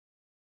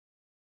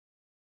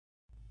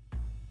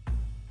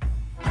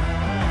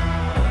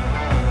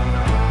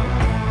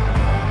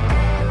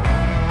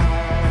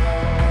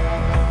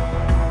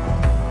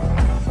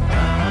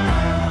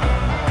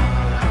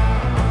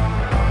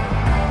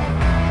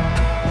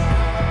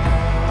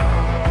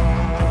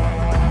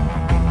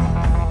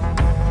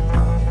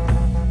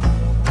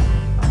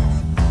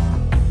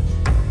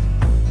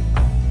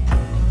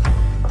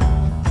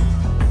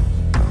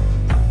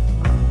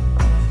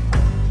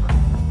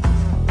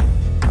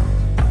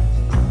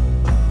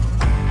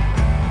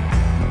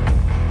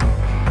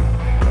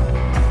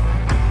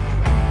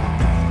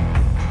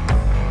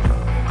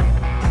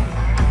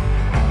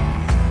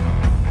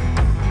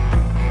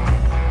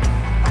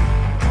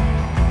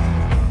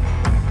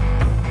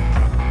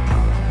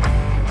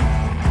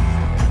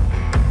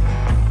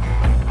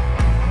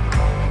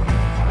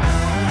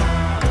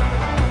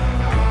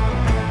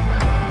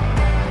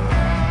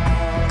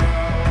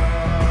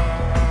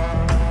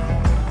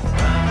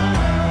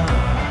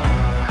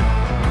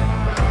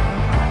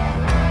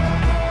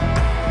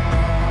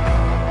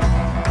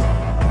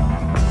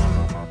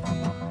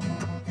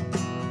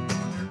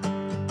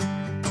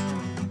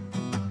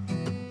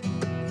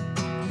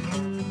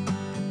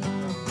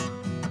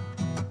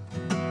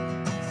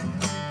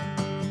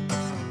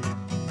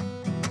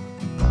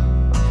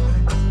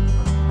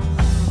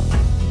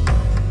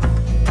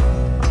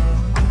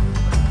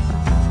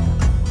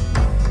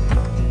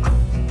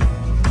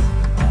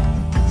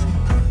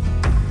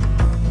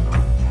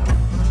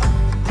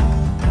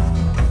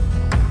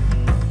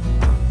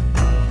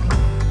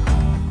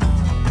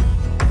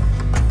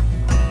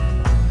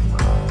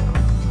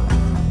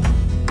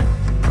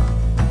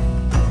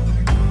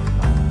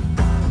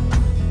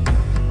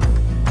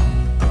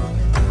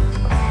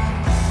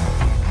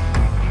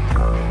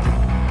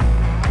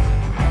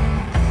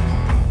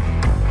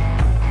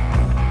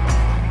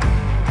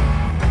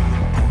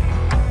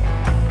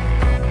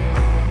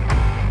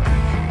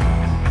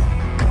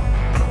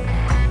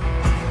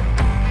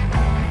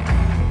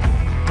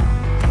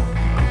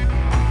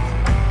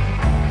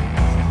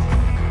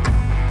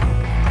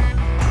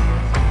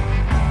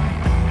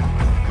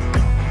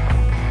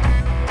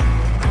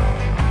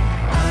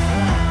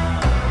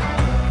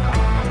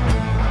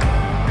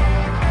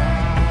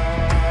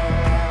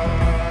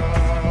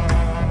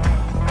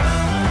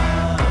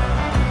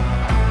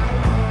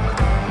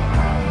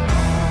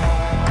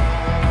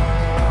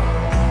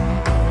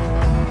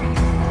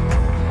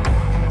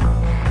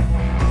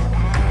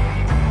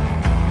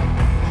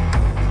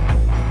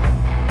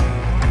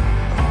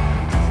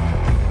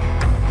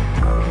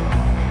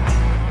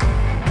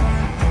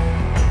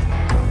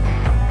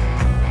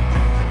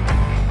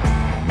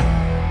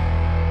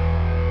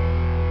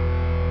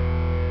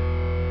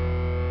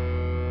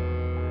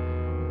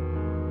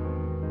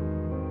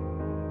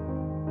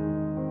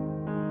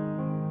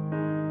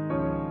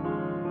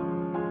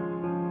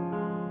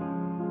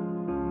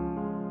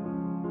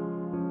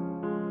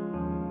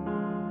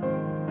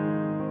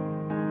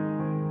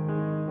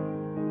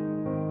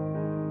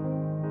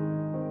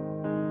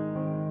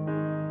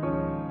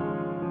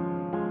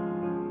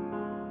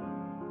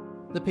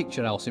the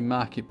Picture House in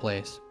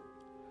Marketplace,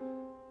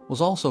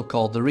 was also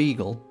called the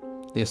Regal,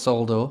 the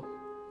Isolde,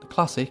 the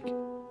Classic,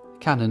 the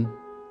Canon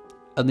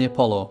and the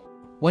Apollo.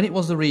 When it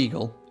was the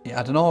Regal, it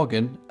had an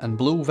organ and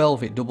blue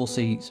velvet double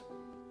seats.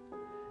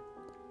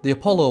 The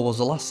Apollo was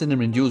the last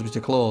cinema in Dewsbury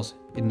to close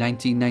in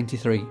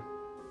 1993.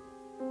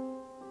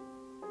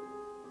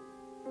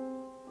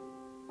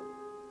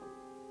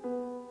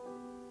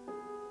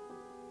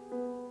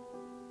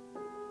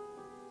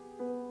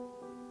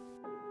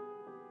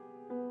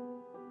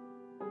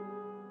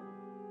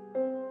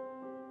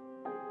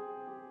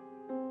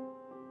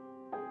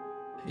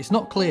 It's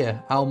not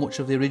clear how much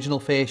of the original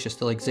fascia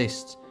still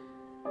exists,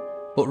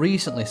 but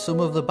recently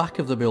some of the back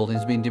of the building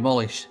has been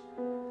demolished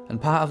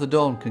and part of the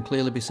dome can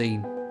clearly be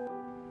seen.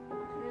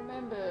 I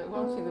remember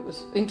one thing that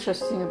was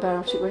interesting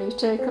about it: when you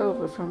take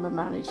over from a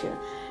manager,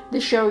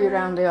 they show you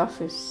around the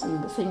office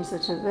and the things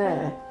that are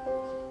there.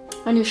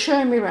 And you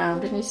show me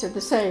around and he said,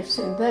 the safe's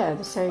in there,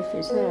 the safe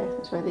is there.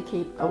 That's where they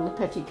keep all the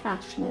petty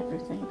cash and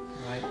everything.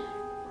 Right.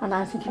 And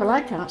I think, well,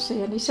 I can't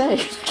see any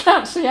safe, I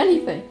can't see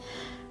anything.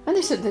 And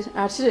they said,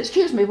 I said,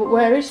 excuse me, but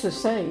where is the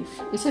safe?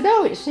 He said,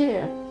 oh, it's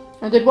here.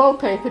 And they'd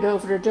wallpapered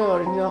over a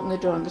door and you opened the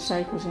door and the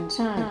safe was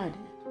inside.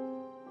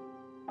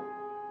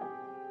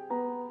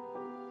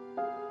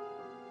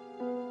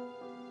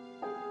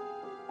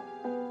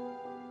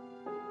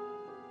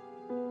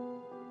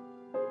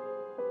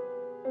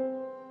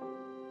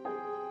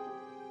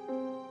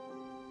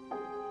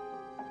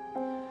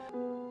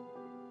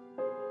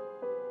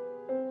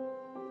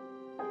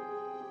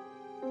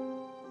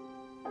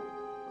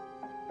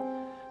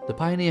 The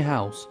Pioneer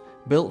House,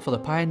 built for the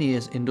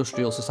Pioneers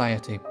Industrial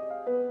Society.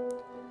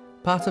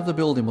 Part of the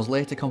building was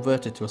later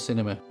converted to a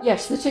cinema.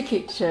 Yes, the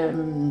ticket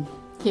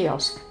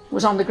kiosk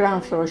was on the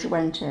ground floor as you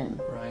went in.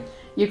 Right.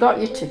 You got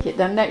your ticket,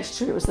 then next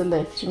to it was the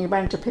lift, and you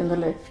went up in the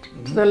lift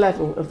to the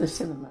level of the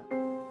cinema.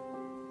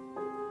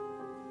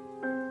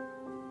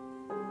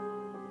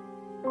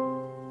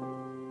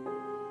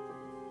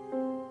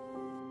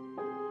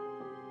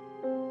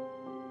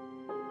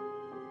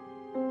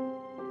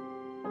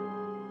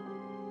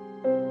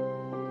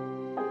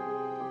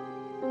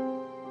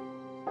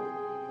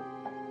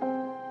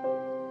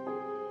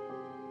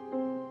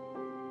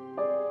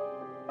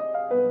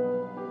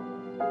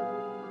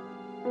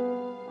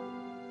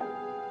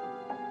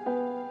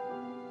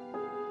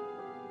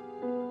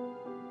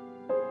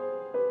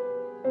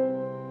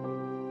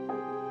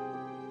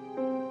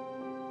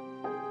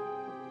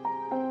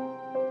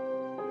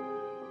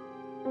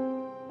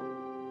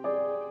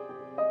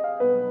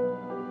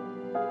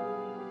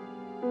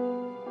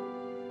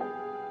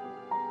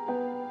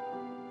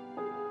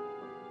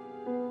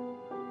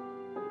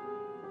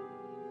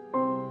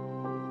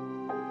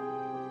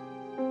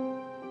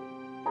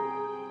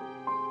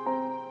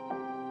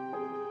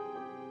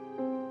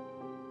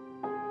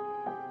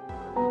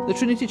 The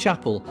Trinity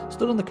Chapel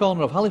stood on the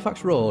corner of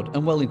Halifax Road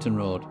and Wellington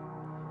Road.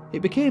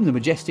 It became the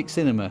Majestic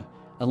Cinema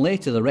and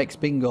later the Rex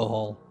Bingo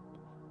Hall.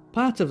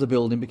 Part of the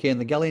building became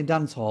the Galleon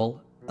Dance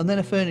Hall and then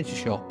a furniture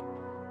shop.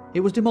 It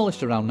was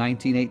demolished around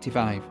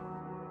 1985.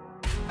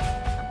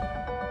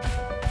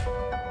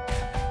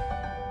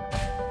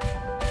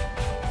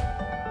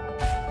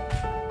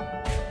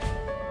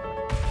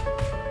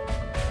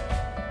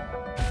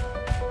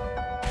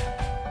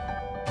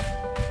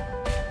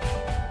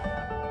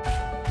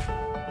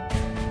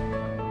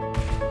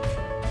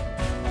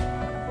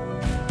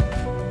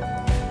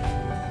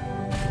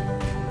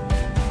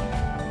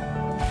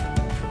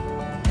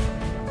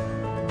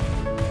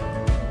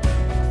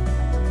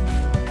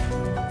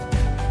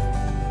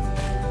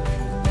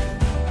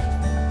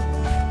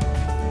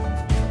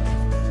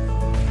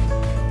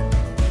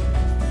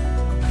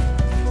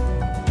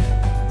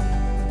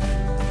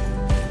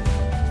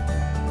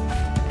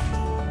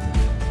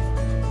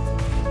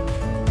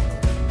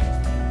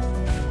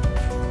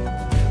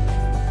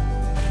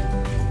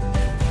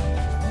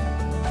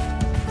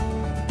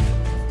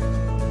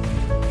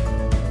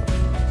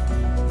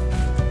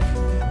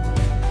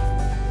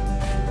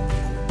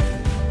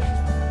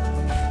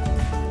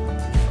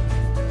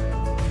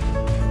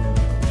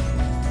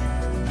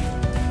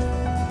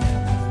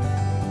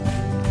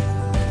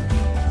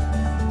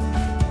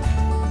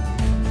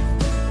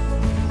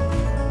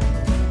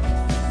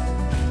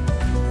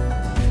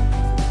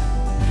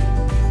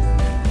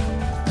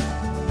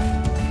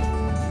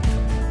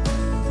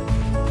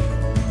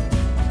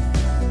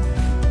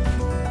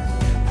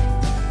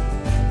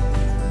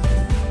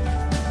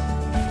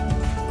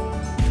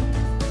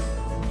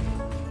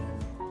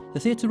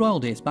 The Theatre Royal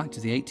dates back to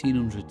the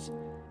 1800s.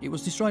 It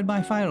was destroyed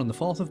by fire on the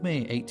 4th of May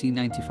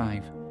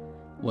 1895.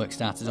 Work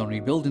started on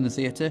rebuilding the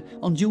theatre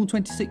on June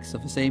 26th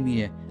of the same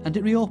year, and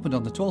it reopened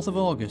on the 12th of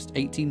August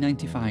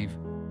 1895.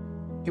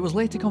 It was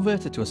later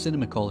converted to a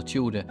cinema called the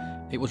Tudor.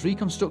 It was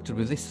reconstructed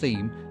with this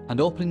theme, and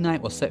opening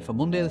night was set for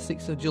Monday the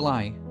 6th of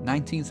July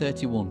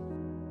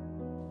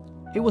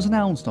 1931. It was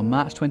announced on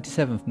March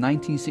 27,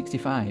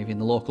 1965 in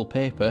the local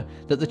paper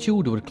that the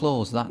Tudor would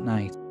close that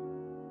night.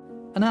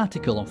 An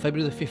article on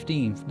February the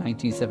 15th,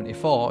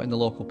 1974 in the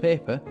local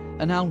paper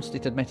announced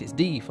it had met its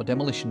D for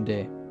demolition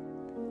day.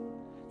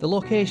 The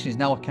location is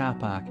now a car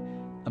park,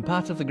 and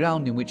part of the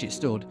ground in which it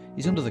stood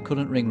is under the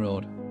current ring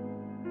road.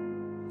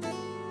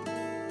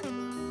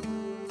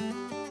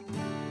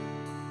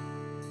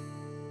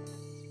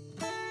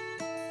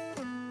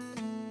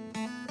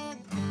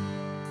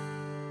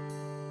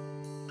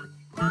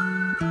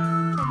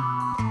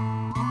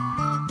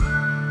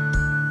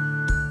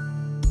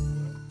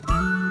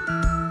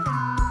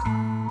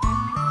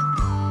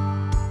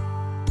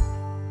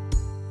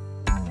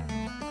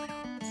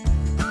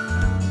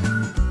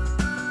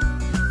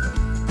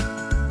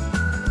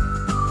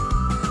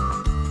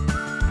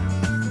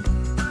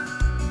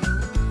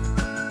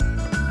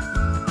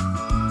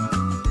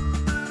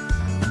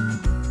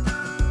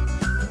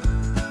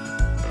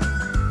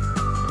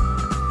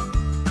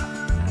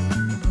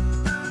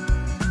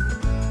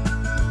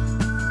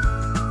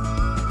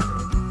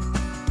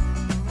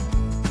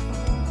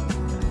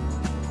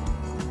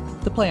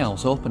 The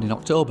Playhouse opened in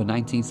October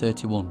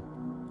 1931.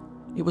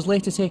 It was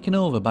later taken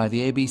over by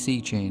the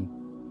ABC chain.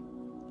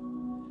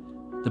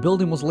 The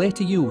building was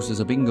later used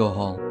as a bingo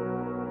hall.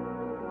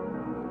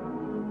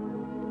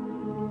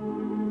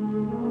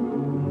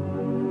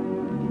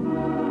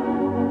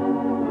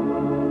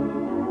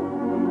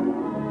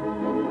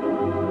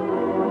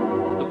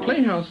 The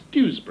Playhouse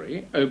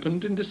Dewsbury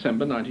opened in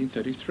December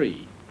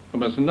 1933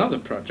 and was another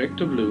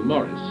project of Lou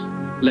Morris,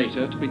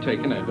 later to be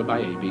taken over by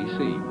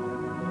ABC.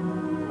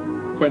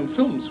 When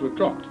films were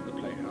dropped at the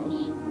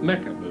Playhouse,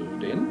 Mecca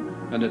moved in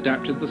and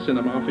adapted the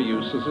cinema for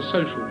use as a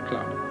social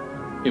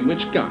club, in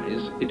which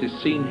guise it is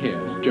seen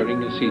here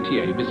during a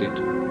CTA visit.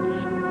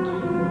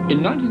 In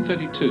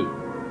 1932,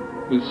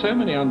 with so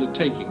many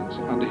undertakings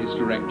under his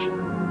direction,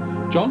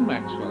 John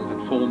Maxwell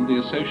had formed the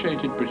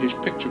Associated British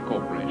Picture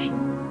Corporation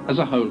as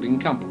a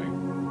holding company.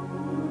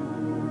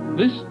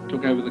 This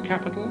took over the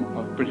capital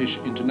of British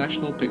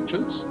International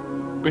Pictures,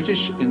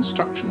 British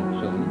Instructional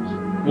Films,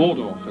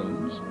 Wardour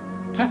Films,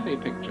 Pathé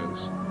Pictures,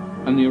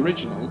 and the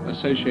original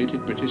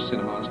Associated British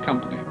Cinemas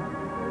Company.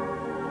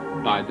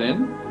 By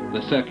then,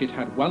 the circuit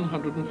had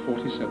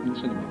 147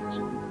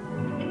 cinemas.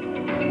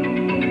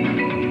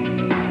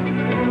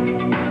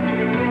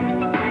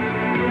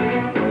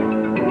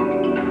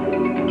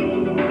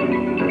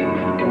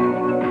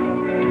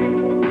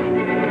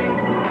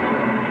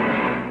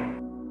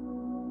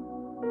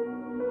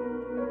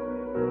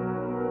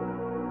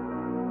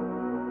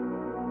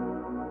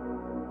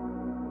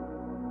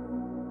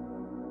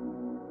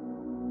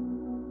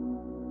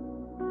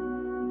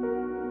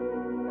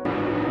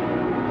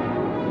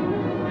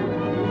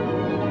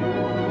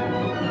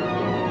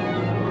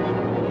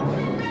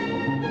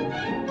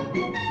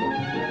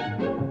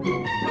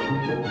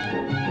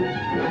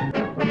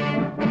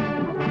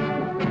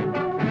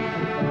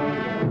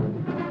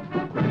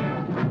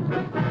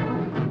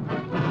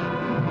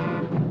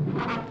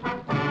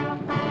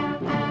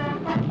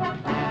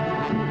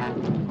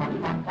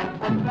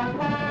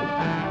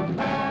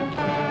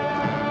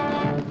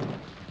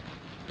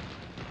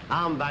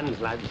 Armbands,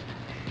 lads.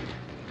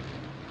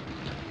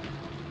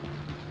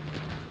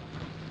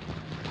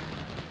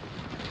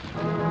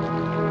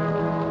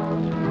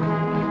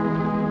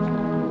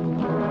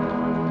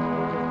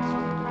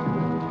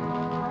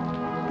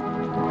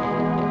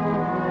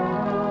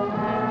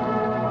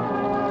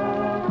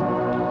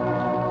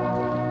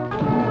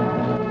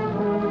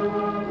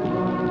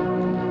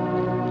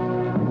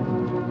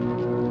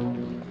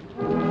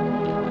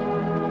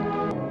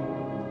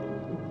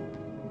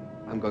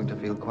 I'm going to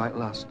feel quite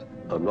lost.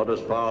 I'm not as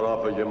far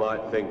off as you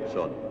might think,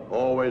 son.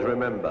 Always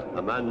remember,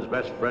 a man's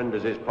best friend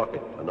is his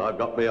pocket, and I've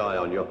got my eye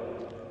on you.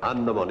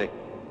 And the money.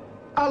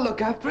 I'll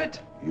look after it.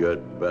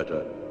 You'd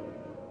better.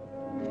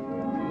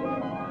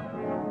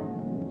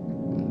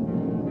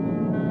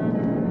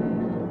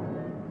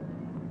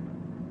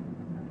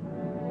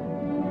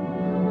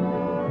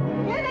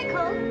 Here they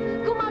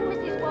come. Come on,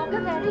 Mrs.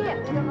 Walker, they're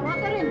here. I don't know what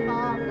they're in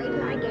for. Wait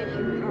till I get you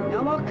through.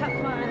 No more cut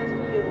lines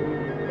for you.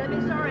 They'll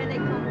be sorry they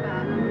come back.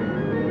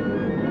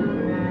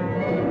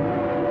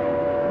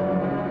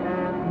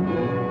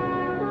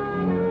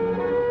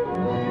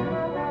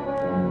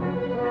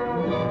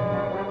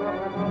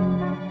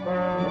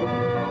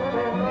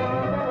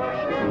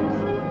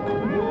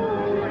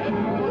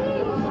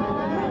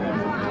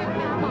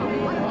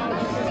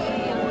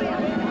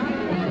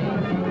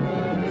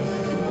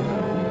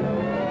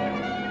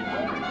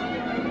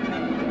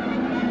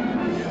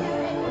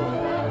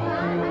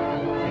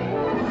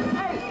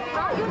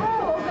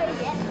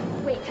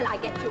 Till I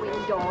get you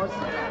indoors.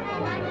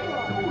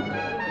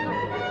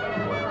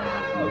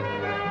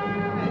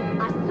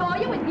 I saw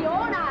you with my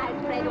own eyes,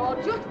 Fredo.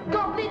 Just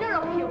gobbling her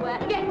up you were.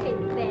 Get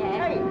in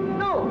there. Hey,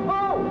 no!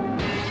 Oh!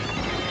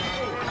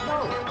 No!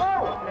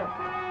 Oh!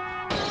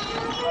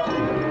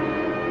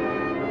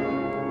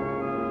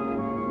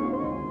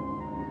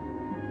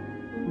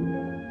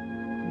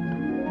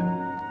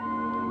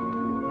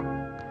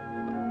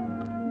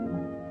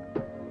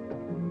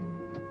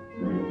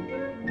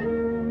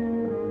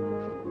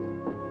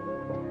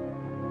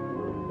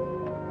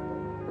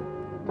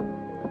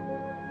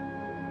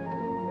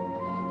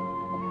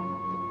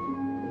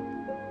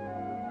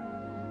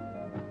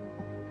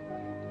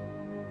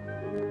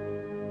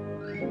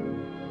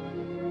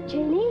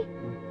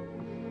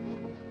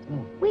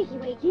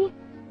 Mikey.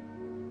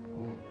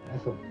 Oh,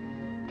 Ethel.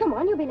 Come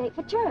on, you'll be late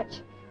for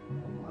church.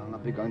 I'll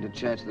not be going to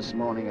church this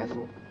morning,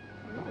 Ethel.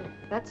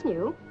 That's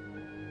new.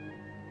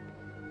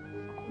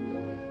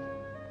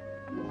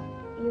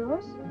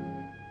 Yours?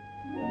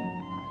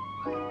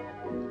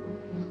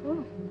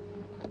 Oh.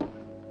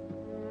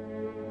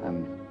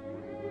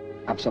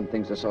 Have some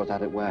things to sort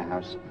out at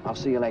warehouse. I'll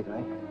see you later,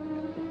 eh?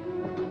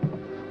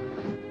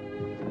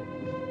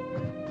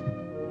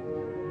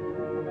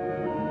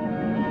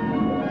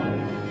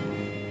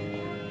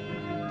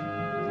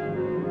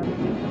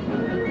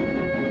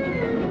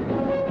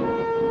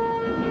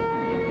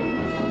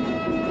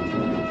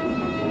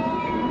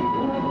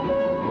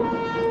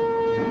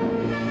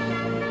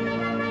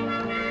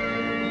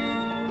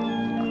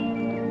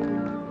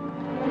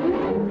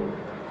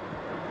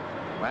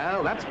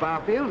 Well, that's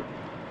Barfield.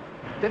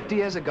 50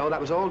 years ago,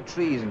 that was all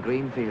trees and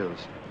green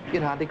fields.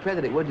 You'd hardly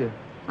credit it, would you?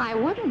 I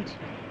wouldn't.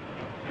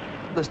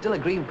 There's still a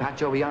green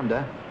patch over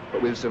yonder,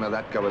 but we'll soon have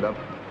that covered up.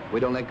 We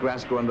don't let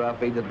grass grow under our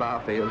feet at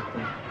Barfield.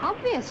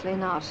 Obviously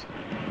not.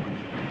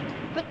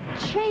 But,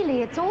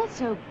 Shaley, it's all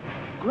so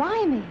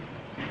grimy.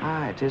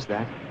 Ah, it is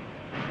that.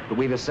 But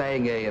we've a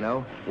saying here, you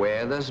know,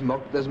 where there's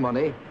muck, there's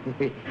money.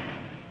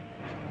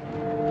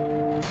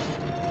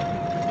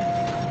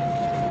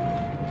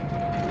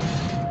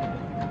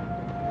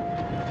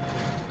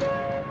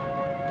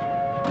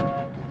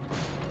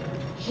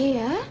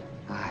 Here?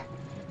 Aye.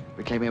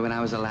 We came here when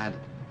I was a lad.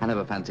 I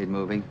never fancied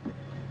moving.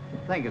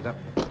 Thank you, sir.